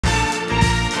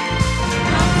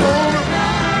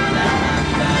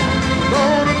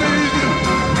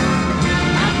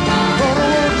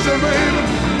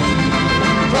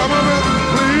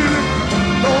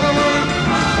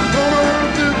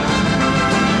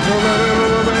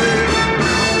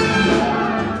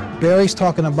Barry's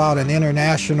talking about an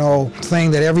international thing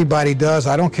that everybody does.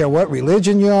 I don't care what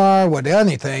religion you are, what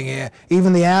anything is.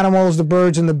 Even the animals, the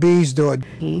birds and the bees do it.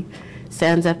 He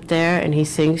stands up there and he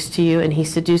sings to you and he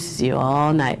seduces you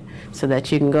all night so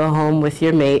that you can go home with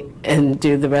your mate and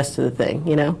do the rest of the thing,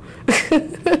 you know?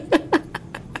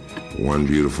 One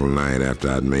beautiful night after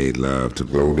I'd made love to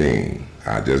Claudine,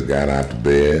 I just got out of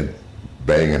bed,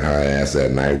 banging her ass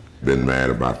that night. Been married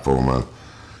about 4 months.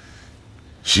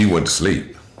 She went to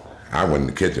sleep. I went in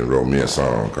the kitchen, wrote me a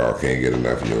song called Can't Get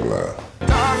Enough of Your Love.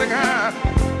 Darling, I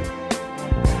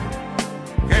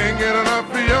can't get enough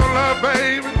of your love,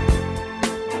 baby.